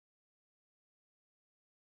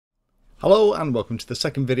Hello and welcome to the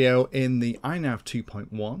second video in the iNav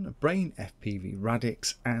 2.1 Brain FPV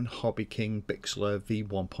Radix and Hobby King Bixler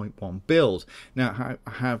v1.1 build. Now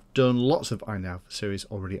I have done lots of iNav series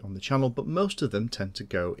already on the channel, but most of them tend to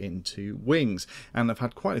go into wings, and I've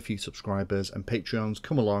had quite a few subscribers and Patreons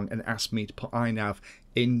come along and ask me to put iNav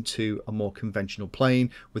into a more conventional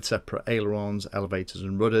plane with separate ailerons, elevators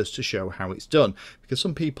and rudders to show how it's done, because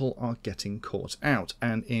some people are getting caught out.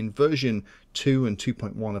 And in version 2 and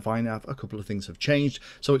 2.1 of iNav, a couple of things have changed,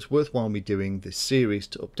 so it's worthwhile me doing this series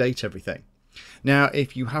to update everything. Now,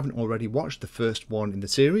 if you haven't already watched the first one in the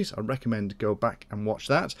series, I recommend go back and watch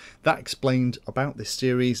that. That explained about this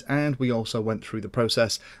series, and we also went through the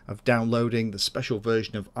process of downloading the special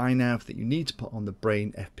version of iNav that you need to put on the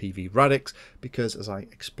Brain FPV Radix, because as I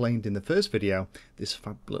explained in the first video, this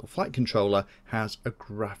little flight controller has a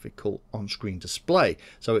graphical on-screen display.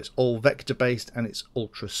 So it's all vector based and it's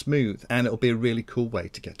ultra smooth, and it'll be a really cool way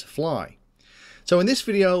to get to fly. So in this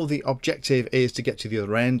video, the objective is to get to the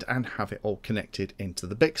other end and have it all connected into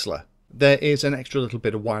the Bixler. There is an extra little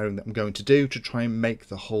bit of wiring that I'm going to do to try and make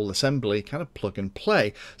the whole assembly kind of plug and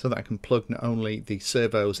play, so that I can plug not only the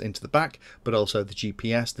servos into the back, but also the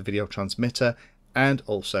GPS, the video transmitter, and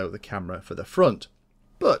also the camera for the front.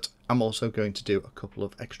 But I'm also going to do a couple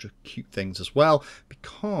of extra cute things as well,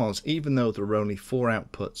 because even though there are only 4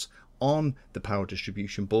 outputs on the power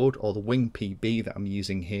distribution board, or the wing PB that I'm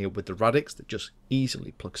using here with the Radix that just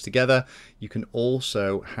easily plugs together, you can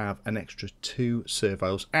also have an extra 2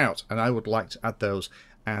 servos out, and I would like to add those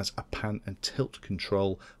as a pan and tilt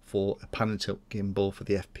control for a pan and tilt gimbal for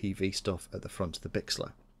the FPV stuff at the front of the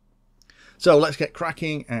Bixler. So let's get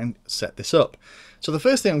cracking and set this up. So the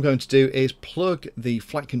first thing I'm going to do is plug the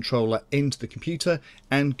flight controller into the computer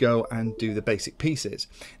and go and do the basic pieces.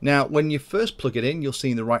 Now, when you first plug it in, you'll see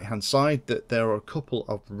in the right hand side that there are a couple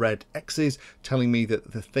of red X's telling me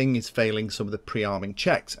that the thing is failing some of the pre-arming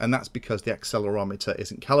checks, and that's because the accelerometer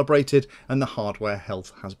isn't calibrated and the hardware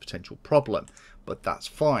health has a potential problem, but that's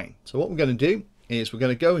fine. So what we're going to do is we're going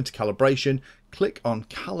to go into calibration, click on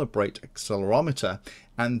calibrate accelerometer,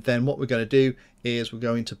 and then what we're going to do is we're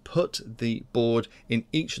going to put the board in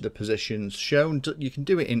each of the positions shown. You can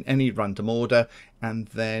do it in any random order, and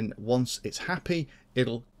then once it's happy,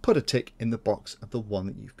 it'll put a tick in the box of the one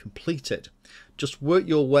that you've completed. Just work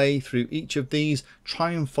your way through each of these,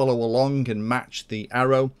 try and follow along and match the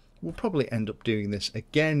arrow. We'll probably end up doing this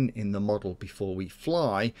again in the model before we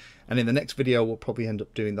fly, and in the next video we'll probably end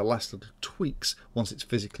up doing the last little tweaks once it's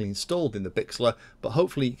physically installed in the Bixler. But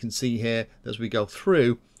hopefully you can see here as we go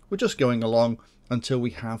through, we're just going along until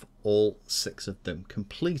we have all 6 of them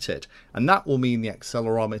completed, and that will mean the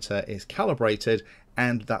accelerometer is calibrated,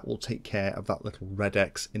 and that will take care of that little red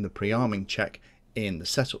X in the pre-arming check in the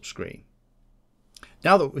setup screen.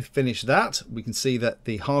 Now that we've finished that, we can see that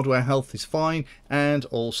the hardware health is fine, and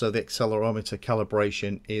also the accelerometer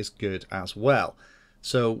calibration is good as well.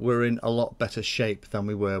 So we're in a lot better shape than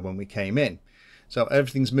we were when we came in. So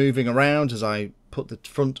everything's moving around. As I put the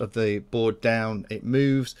front of the board down, it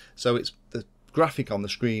moves. So the graphic on the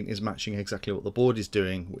screen is matching exactly what the board is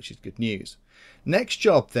doing, which is good news. Next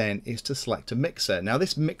job then is to select a mixer. Now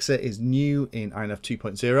this mixer is new in iNav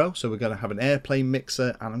 2.0, so we're going to have an airplane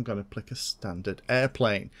mixer, and I'm going to click a standard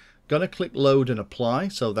airplane. Going to click load and apply,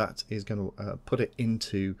 so that is going to put it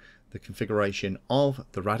into the configuration of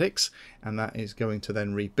the Radix, and that is going to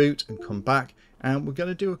then reboot and come back, and we're going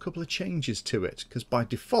to do a couple of changes to it, because by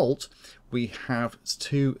default we have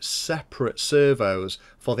 2 separate servos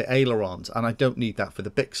for the ailerons, and I don't need that for the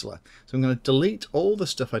Bixler. So I'm going to delete all the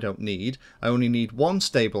stuff I don't need. I only need 1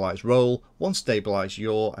 stabilized roll, 1 stabilized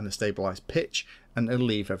yaw, and a stabilized pitch, and I'll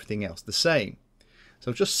leave everything else the same.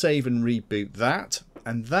 So just save and reboot that,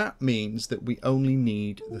 and that means that we only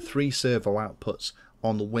need the 3 servo outputs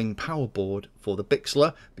on the wing power board for the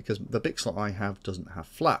Bixler, because the Bixler I have doesn't have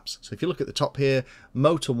flaps. So if you look at the top here,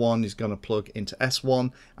 motor 1 is going to plug into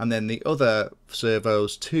S1, and then the other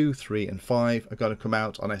servos 2, 3 and 5 are going to come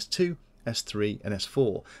out on S2, S3 and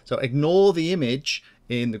S4. So ignore the image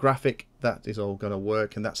in the graphic, that is all going to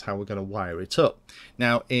work, and that's how we're going to wire it up.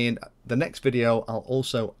 Now in the next video I'll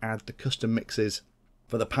also add the custom mixes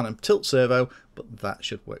for the pan and tilt servo, but that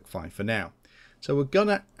should work fine for now. So we're going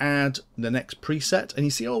to add the next preset, and you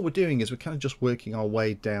see all we're doing is we're kind of just working our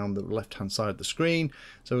way down the left hand side of the screen.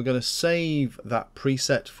 So we're going to save that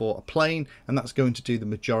preset for a plane, and that's going to do the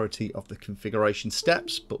majority of the configuration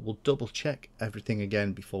steps, but we'll double check everything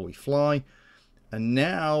again before we fly. And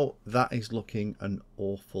now that is looking an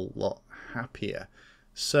awful lot happier.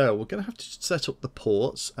 So we're going to have to set up the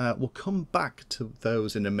ports. We'll come back to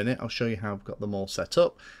those in a minute. I'll show you how I've got them all set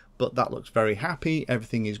up. but that looks very happy.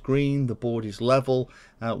 Everything is green, the board is level.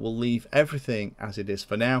 We'll leave everything as it is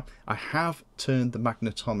for now. I have turned the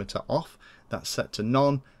magnetometer off, that's set to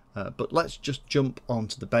none, but let's just jump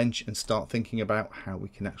onto the bench and start thinking about how we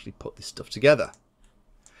can actually put this stuff together.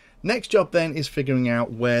 Next job then is figuring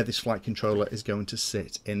out where this flight controller is going to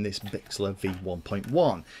sit in this Bixler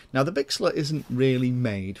V1.1. Now the Bixler isn't really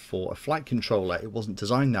made for a flight controller, it wasn't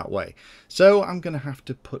designed that way. So I'm going to have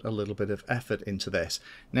to put a little bit of effort into this.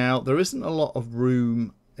 Now there isn't a lot of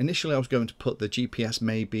room. Initially I was going to put the GPS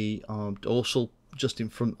maybe dorsal just in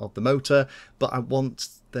front of the motor, but I want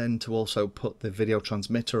then to also put the video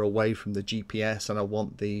transmitter away from the GPS, and I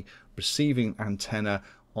want the receiving antenna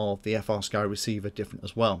of the FrSky receiver different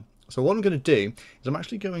as well. So what I'm going to do is I'm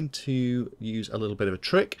actually going to use a little bit of a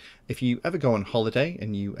trick. If you ever go on holiday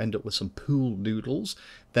and you end up with some pool noodles,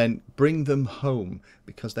 then bring them home,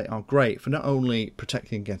 because they are great for not only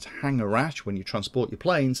protecting against hanger rash when you transport your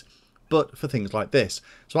planes, but for things like this.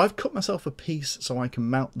 So I've cut myself a piece so I can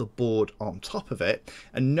mount the board on top of it,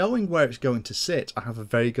 and knowing where it's going to sit, I have a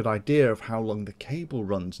very good idea of how long the cable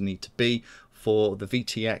runs need to be for the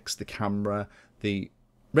VTX, the camera, the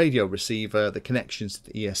radio receiver, the connections to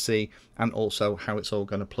the ESC, and also how it's all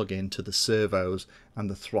going to plug into the servos and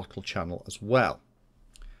the throttle channel as well.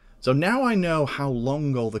 So now I know how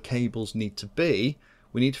long all the cables need to be,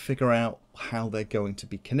 we need to figure out how they're going to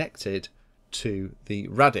be connected to the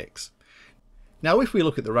Radix. Now if we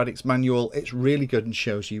look at the Radix manual, it's really good and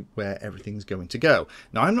shows you where everything's going to go.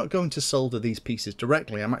 Now I'm not going to solder these pieces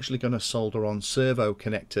directly, I'm actually going to solder on servo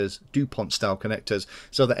connectors, DuPont style connectors,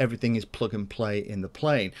 so that everything is plug and play in the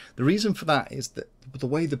plane. The reason for that is that the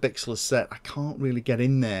way the Bixler is set, I can't really get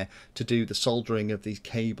in there to do the soldering of these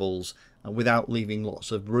cables without leaving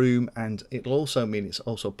lots of room, and it'll also mean it's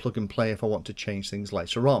also plug and play if I want to change things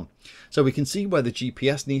later on. So we can see where the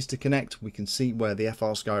GPS needs to connect, we can see where the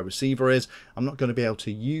FrSky receiver is. I'm not going to be able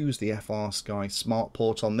to use the FrSky smart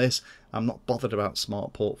port on this. I'm not bothered about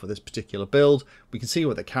smart port for this particular build. We can see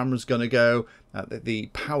where the camera's going to go. The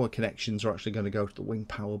power connections are actually going to go to the wing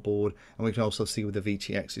power board, and we can also see where the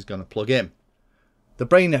VTX is going to plug in. The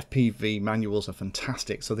Brain FPV manuals are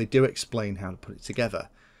fantastic, so they do explain how to put it together.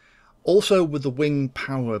 Also with the wing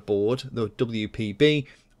power board, the WPB,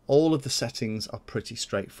 all of the settings are pretty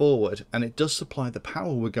straightforward, and it does supply the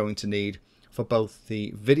power we're going to need for both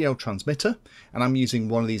the video transmitter, and I'm using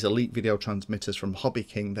one of these elite video transmitters from Hobby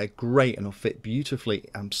King. They're great and will fit beautifully.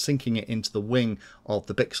 I'm sinking it into the wing of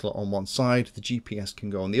the Bixler on one side, the GPS can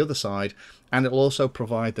go on the other side, and it'll also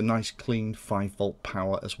provide the nice clean 5-volt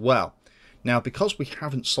power as well. Now because we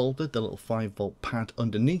haven't soldered the little 5-volt pad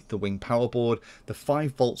underneath the wing power board, the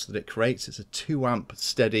 5 volts that it creates, it's a 2 amp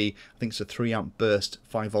steady, I think it's a 3 amp burst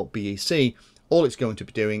 5-volt BEC. All it's going to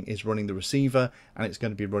be doing is running the receiver, and it's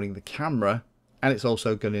going to be running the camera, and it's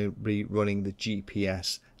also going to be running the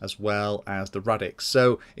GPS as well as the Radix,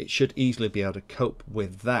 so it should easily be able to cope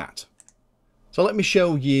with that. So let me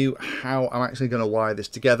show you how I'm actually going to wire this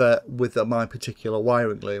together with my particular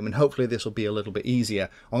wiring loom, and hopefully this will be a little bit easier.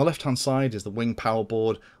 On the left hand side is the wing power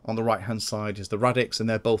board, on the right hand side is the Radix, and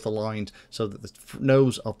they're both aligned so that the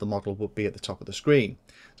nose of the model will be at the top of the screen.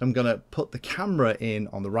 So I'm going to put the camera in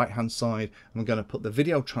on the right hand side, I'm going to put the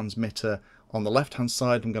video transmitter on the left hand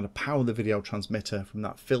side. I'm going to power the video transmitter from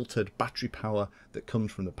that filtered battery power that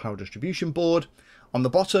comes from the power distribution board. On the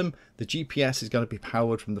bottom, the GPS is going to be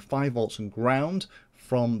powered from the 5 volts and ground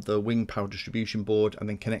from the wing power distribution board, and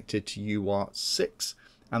then connected to UART6.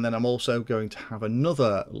 And then I'm also going to have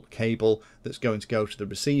another cable that's going to go to the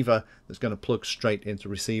receiver that's going to plug straight into the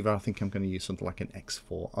receiver. I think I'm going to use something like an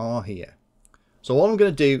X4R here. So what I'm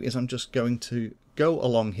going to do is I'm just going to go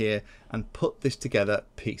along here and put this together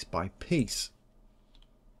piece by piece.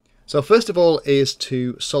 So first of all is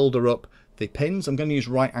to solder up the pins. I'm going to use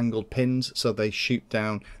right angled pins so they shoot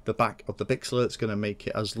down the back of the Bixler. It's going to make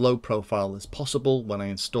it as low profile as possible when I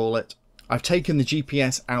install it. I've taken the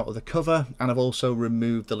GPS out of the cover, and I've also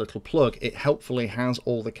removed the little plug. It helpfully has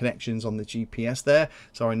all the connections on the GPS there,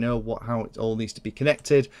 so I know how it all needs to be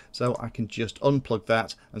connected, so I can just unplug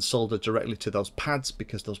that and solder directly to those pads,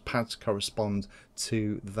 because those pads correspond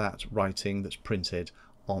to that writing that's printed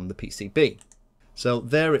on the PCB. So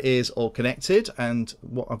there it is, all connected, and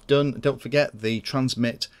what I've done, don't forget the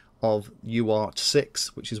transmit of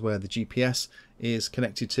UART6, which is where the GPS is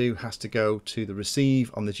connected to, has to go to the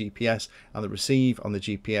receive on the GPS, and the receive on the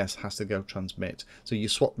GPS has to go transmit. So you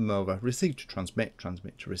swap them over, receive to transmit,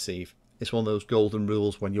 transmit to receive. It's one of those golden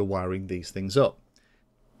rules when you're wiring these things up.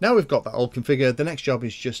 Now we've got that all configured, the next job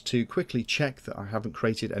is just to quickly check that I haven't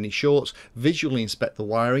created any shorts, visually inspect the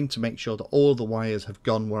wiring to make sure that all the wires have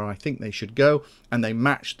gone where I think they should go, and they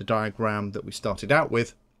match the diagram that we started out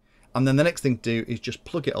with. And then the next thing to do is just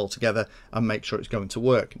plug it all together and make sure it's going to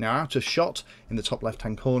work. Now, out of shot in the top left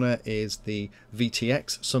hand corner is the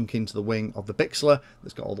VTX sunk into the wing of the Bixler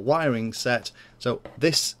that's got all the wiring set. So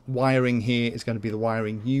this wiring here is going to be the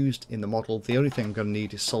wiring used in the model. The only thing I'm going to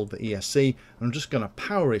need is solder the ESC, and I'm just going to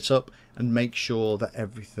power it up and make sure that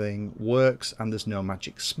everything works and there's no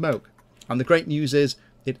magic smoke. And the great news is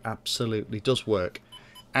it absolutely does work.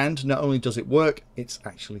 And not only does it work, it's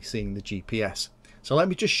actually seeing the GPS. So let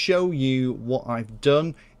me just show you what I've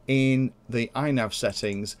done in the iNav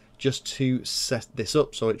settings just to set this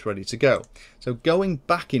up so it's ready to go. So going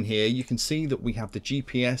back in here, you can see that we have the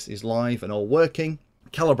GPS is live and all working.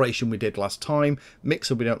 Calibration we did last time.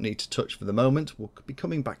 Mixer we don't need to touch for the moment. We'll be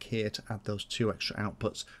coming back here to add those 2 extra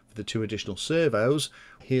outputs for the 2 additional servos.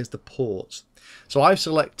 Here's the ports. So I've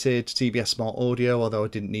selected TBS Smart Audio, although I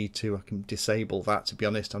didn't need to. I can disable that, to be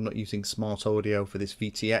honest. I'm not using Smart Audio for this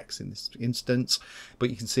VTX in this instance. But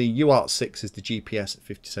you can see UART6 is the GPS at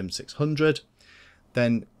 57600.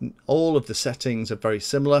 Then all of the settings are very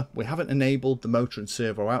similar. We haven't enabled the motor and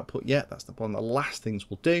servo output yet. That's one of the last things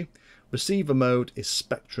we'll do. Receiver mode is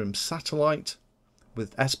Spectrum Satellite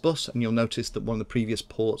with S-Bus, and you'll notice that one of the previous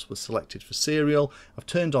ports was selected for serial. I've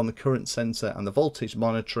turned on the current sensor and the voltage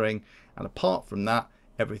monitoring, and apart from that,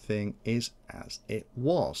 everything is as it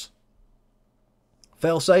was.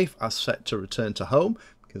 Failsafe as set to return to home,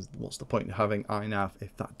 because what's the point of having iNav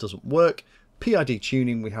if that doesn't work? PID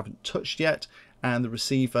tuning we haven't touched yet, and the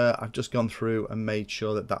receiver I've just gone through and made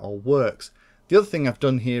sure that that all works. The other thing I've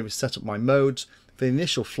done here is set up my modes. For the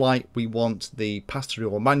initial flight, we want the pass-through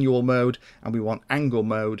or manual mode, and we want angle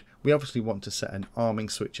mode. We obviously want to set an arming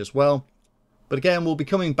switch as well. But again, we'll be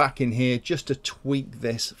coming back in here just to tweak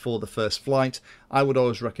this for the first flight. I would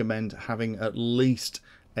always recommend having at least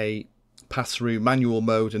a pass-through manual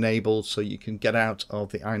mode enabled so you can get out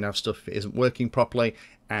of the iNav stuff if it isn't working properly,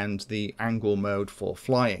 and the angle mode for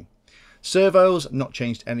flying. Servos, not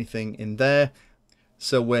changed anything in there.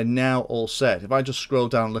 So we're now all set. If I just scroll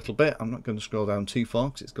down a little bit, I'm not going to scroll down too far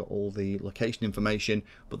because it's got all the location information,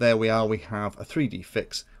 but there we are. We have a 3D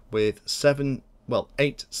fix with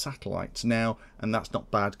 8 satellites now, and that's not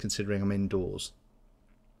bad considering I'm indoors.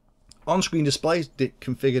 On-screen displays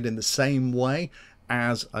configured in the same way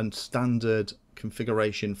as a standard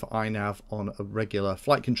configuration for iNav on a regular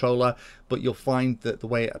flight controller, but you'll find that the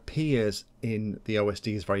way it appears in the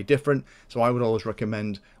OSD is very different. So I would always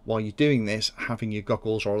recommend, while you're doing this, having your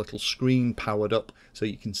goggles or a little screen powered up so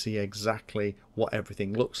you can see exactly what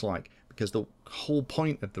everything looks like, because the whole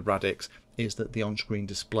point of the Radix is that the on-screen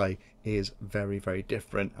display is very, very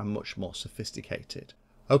different and much more sophisticated.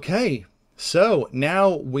 Okay, so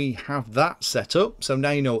now we have that set up. So now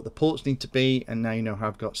you know what the ports need to be, and now you know how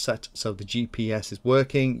I've got set so the GPS is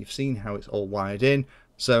working. You've seen how it's all wired in.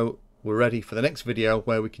 So we're ready for the next video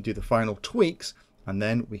where we can do the final tweaks, and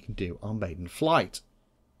then we can do our maiden flight.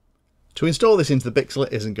 To install this into the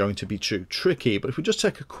Bixler isn't going to be too tricky, but if we just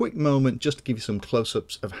take a quick moment just to give you some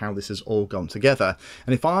close-ups of how this has all gone together.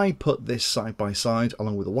 And if I put this side by side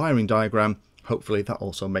along with a wiring diagram, hopefully that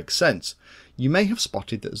also makes sense. You may have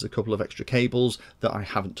spotted that there's a couple of extra cables that I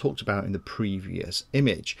haven't talked about in the previous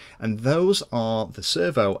image, and those are the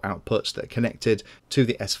servo outputs that are connected to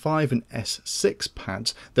the S5 and S6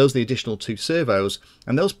 pads. Those are the additional 2 servos,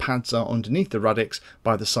 and those pads are underneath the Radix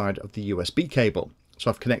by the side of the USB cable. So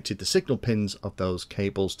I've connected the signal pins of those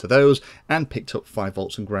cables to those and picked up 5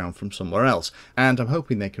 volts and ground from somewhere else. And I'm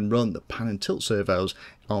hoping they can run the pan and tilt servos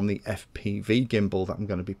on the FPV gimbal that I'm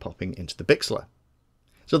going to be popping into the Bixler.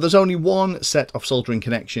 So there's only one set of soldering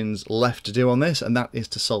connections left to do on this, and that is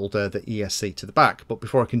to solder the ESC to the back. But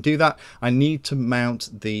before I can do that, I need to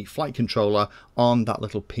mount the flight controller on that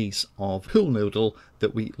little piece of pool noodle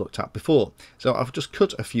that we looked at before. So I've just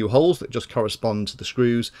cut a few holes that just correspond to the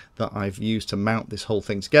screws that I've used to mount this whole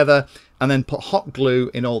thing together, and then put hot glue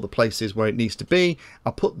in all the places where it needs to be.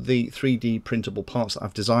 I'll put the 3D printable parts that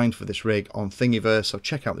I've designed for this rig on Thingiverse, so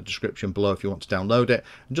check out the description below if you want to download it,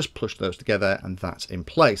 and just push those together, and that's in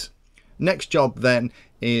place. Next job then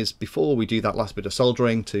is, before we do that last bit of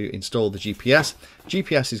soldering, to install the GPS.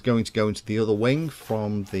 GPS is going to go into the other wing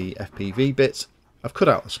from the FPV bits. I've cut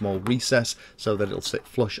out a small recess so that it'll sit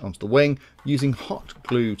flush onto the wing, using hot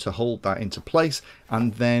glue to hold that into place,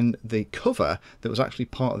 and then the cover that was actually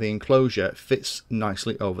part of the enclosure fits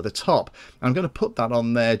nicely over the top. I'm going to put that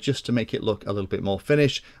on there just to make it look a little bit more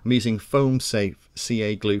finished. I'm using foam safe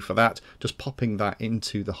CA glue for that, just popping that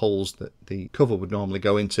into the holes that the cover would normally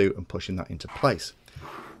go into and pushing that into place.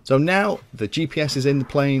 So now the GPS is in the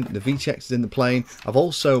plane, the VTX is in the plane. I've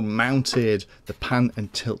also mounted the pan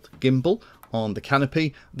and tilt gimbal on the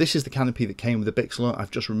canopy. This is the canopy that came with the Bixler.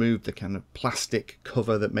 I've just removed the kind of plastic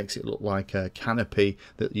cover that makes it look like a canopy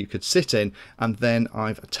that you could sit in, and then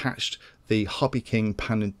I've attached the Hobby King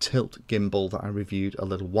pan and tilt gimbal that I reviewed a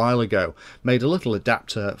little while ago. Made a little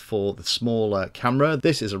adapter for the smaller camera.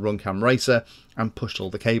 This is a Runcam Racer, and pushed all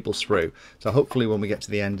the cables through. So hopefully when we get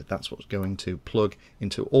to the end, that's what's going to plug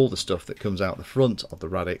into all the stuff that comes out the front of the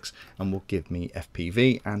Radix and will give me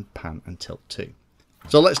FPV and pan and tilt too.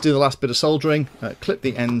 So let's do the last bit of soldering. Clip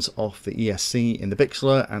the ends off the ESC in the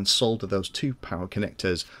Bixler and solder those two power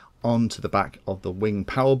connectors onto the back of the wing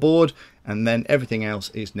power board, and then everything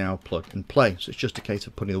else is now plug and play. So it's just a case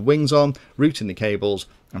of putting the wings on, routing the cables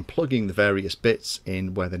and plugging the various bits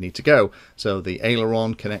in where they need to go. So the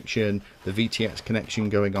aileron connection, the VTX connection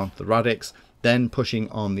going on to the Radix, then pushing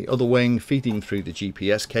on the other wing, feeding through the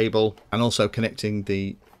GPS cable, and also connecting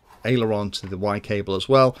the aileron to the Y cable as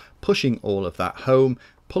well, pushing all of that home,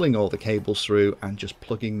 pulling all the cables through and just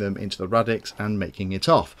plugging them into the Radix and making it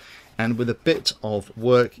off. And with a bit of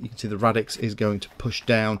work, you can see the Radix is going to push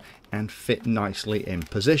down and fit nicely in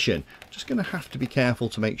position. Just going to have to be careful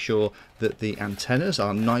to make sure that the antennas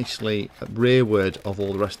are nicely rearward of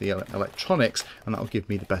all the rest of the electronics, and that will give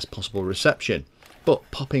me the best possible reception. But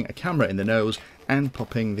popping a camera in the nose and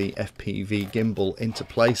popping the FPV gimbal into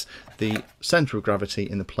place, the centre of gravity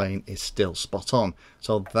in the plane is still spot on.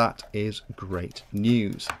 So that is great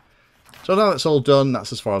news. So now that's all done,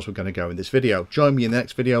 that's as far as we're going to go in this video. Join me in the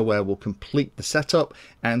next video where we'll complete the setup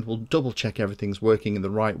and we'll double check everything's working in the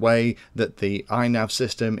right way, that the iNav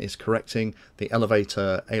system is correcting the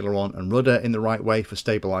elevator, aileron and rudder in the right way for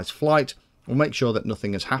stabilised flight. We'll make sure that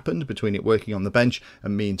nothing has happened between it working on the bench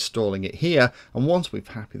and me installing it here. And once we're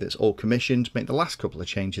happy that it's all commissioned, make the last couple of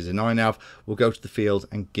changes in iNav, we'll go to the field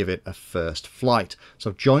and give it a first flight.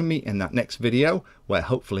 So join me in that next video where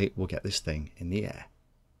hopefully we'll get this thing in the air.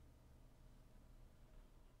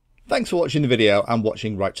 Thanks for watching the video and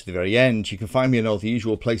watching right to the very end. You can find me in all the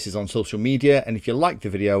usual places on social media, and if you like the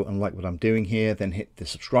video and like what I'm doing here, then hit the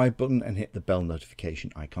subscribe button and hit the bell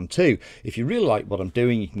notification icon too. If you really like what I'm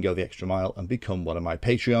doing, you can go the extra mile and become one of my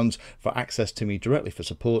Patreons for access to me directly for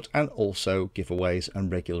support and also giveaways and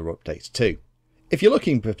regular updates too. If you're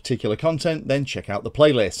looking for particular content, then check out the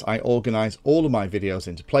playlist. I organise all of my videos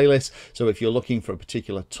into playlists, so if you're looking for a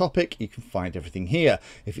particular topic, you can find everything here.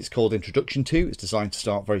 If it's called Introduction To, it's designed to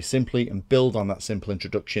start very simply and build on that simple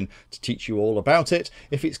introduction to teach you all about it.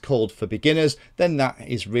 If it's called For Beginners, then that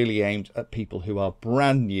is really aimed at people who are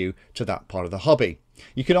brand new to that part of the hobby.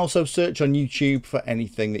 You can also search on YouTube for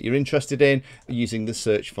anything that you're interested in using the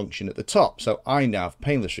search function at the top. So iNav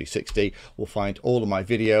Painless 360 will find all of my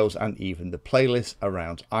videos and even the playlist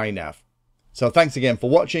around iNav. So thanks again for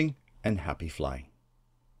watching and happy flying.